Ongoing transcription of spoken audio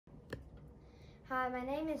Hi, my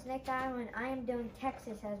name is Nick Island. I am doing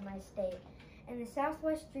Texas as my state. In the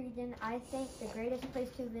Southwest region, I think the greatest place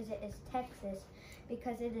to visit is Texas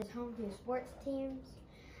because it is home to sports teams,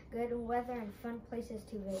 good weather, and fun places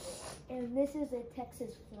to visit. And this is a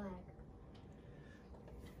Texas flag.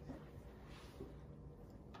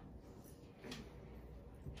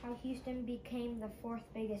 How Houston became the fourth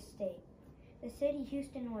biggest state. The city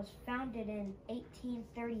Houston was founded in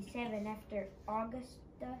 1837 after Augustus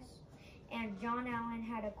and John Allen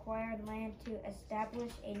had acquired land to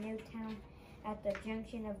establish a new town at the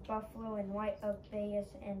junction of Buffalo and White Oak Bayous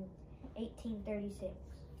in 1836.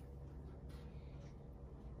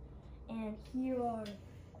 And here are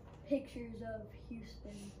pictures of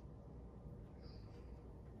Houston.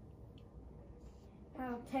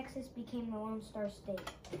 How Texas became the Lone Star State.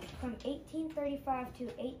 From 1835 to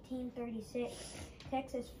 1836,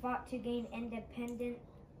 Texas fought to gain independence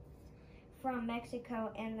from Mexico,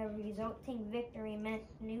 and the resulting victory meant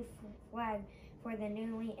new flag for the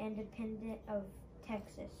newly independent of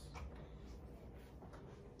Texas.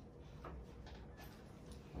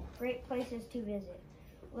 Great places to visit.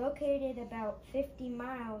 Located about 50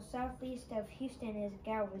 miles southeast of Houston is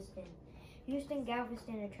Galveston.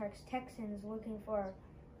 Galveston attracts Texans looking for a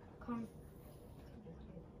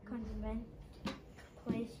convenient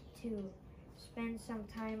place to spend some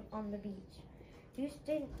time on the beach.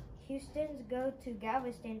 Houstons go to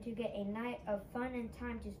Galveston to get a night of fun and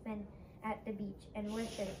time to spend at the beach and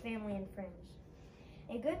with their family and friends.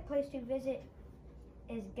 A good place to visit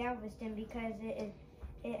is Galveston because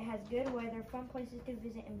it has good weather, fun places to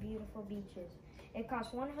visit, and beautiful beaches. It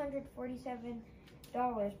costs $147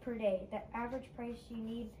 per day. The average price you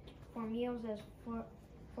need for meals is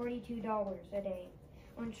 $42 a day.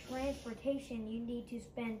 On transportation, you need to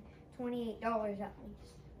spend $28 at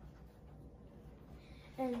least.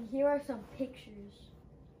 And here are some pictures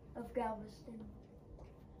of Galveston.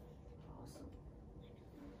 Awesome.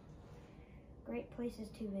 Great places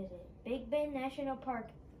to visit. Big Bend National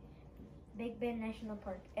Park.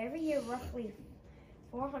 Every year, roughly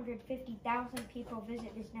 450,000 people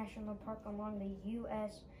visit this national park along the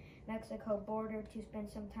U.S.-Mexico border to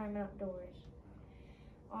spend some time outdoors.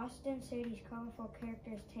 Austin City's colorful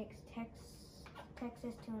characters takes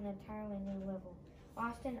Texas to an entirely new level.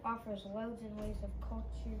 Austin offers loads and ways of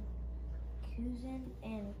culture, cuisine,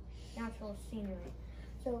 and natural scenery.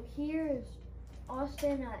 So here is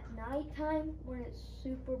Austin at nighttime when it's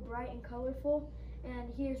super bright and colorful. And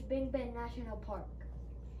here's Big Bend National Park.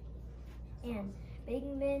 And Big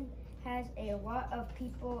Bend has a lot of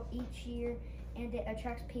people each year, and it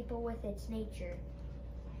attracts people with its nature.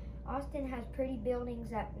 Austin has pretty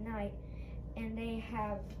buildings at night, and they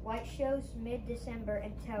have light shows mid-December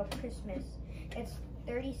until Christmas. It's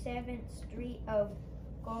 37th Street of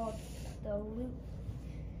Guadalupe,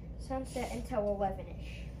 sunset until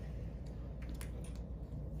 11ish.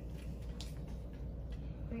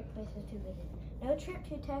 Great places to visit. No trip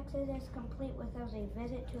to Texas is complete without a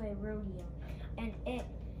visit to a rodeo. And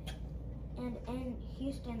in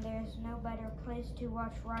Houston, there's no better place to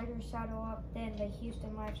watch riders saddle up than the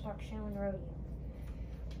Houston Livestock Show and Rodeo.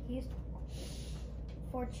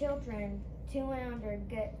 For children 2 and under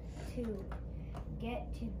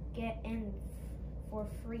get in for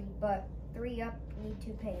free, but 3 up need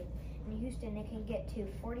to pay. In Houston, it can get to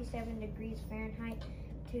 47 degrees Fahrenheit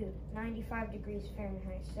to 95 degrees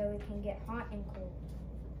Fahrenheit, so it can get hot and cold.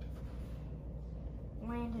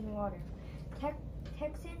 Land and water.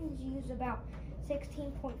 Texans use about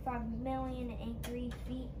 16.5 million acre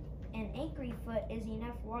feet. An acre foot is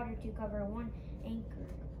enough water to cover 1 acre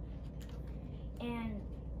and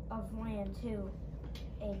of land to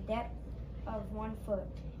a depth of 1 foot.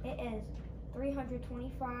 It is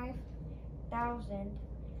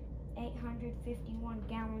 325,851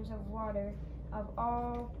 gallons of water. Of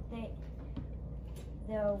all that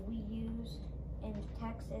we use in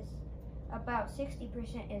Texas, about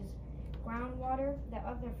 60% is groundwater. The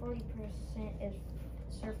other 40% is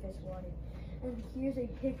surface water. And here's a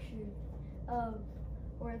picture of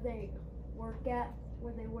where they work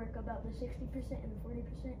about the 60% and the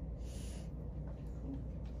 40%.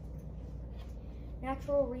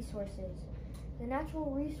 Natural resources. The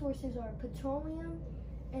natural resources are petroleum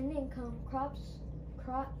and income crops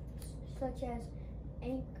such as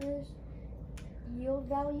acres, yield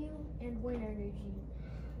value, and wind energy.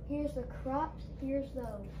 Here's the crops, here's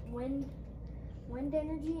the wind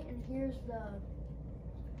energy, and here's the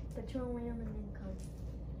petroleum and income.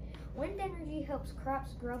 Wind energy helps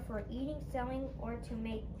crops grow for eating, selling, or to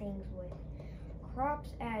make things with.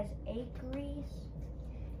 Crops as acres.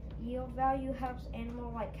 Yield value helps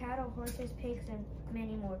animals like cattle, horses, pigs, and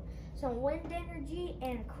many more. So wind energy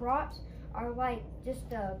and crops are like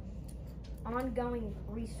just a ongoing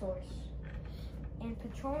resource. And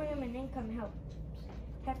petroleum and income helps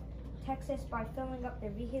Texas by filling up their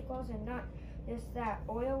vehicles, and not just that,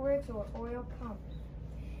 oil rigs or oil pumps.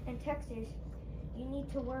 In Texas, you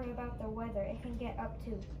need to worry about the weather. It can get up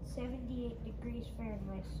to 78 degrees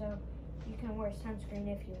Fahrenheit, so you can wear sunscreen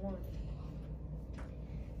if you want.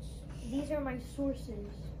 These are my sources.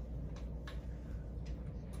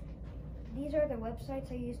 These are the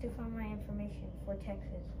websites I use to find my information for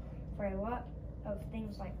Texas, for a lot of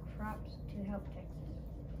things like crops to help Texas.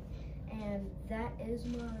 And that is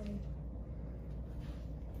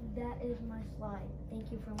my slide.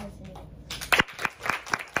 Thank you for listening.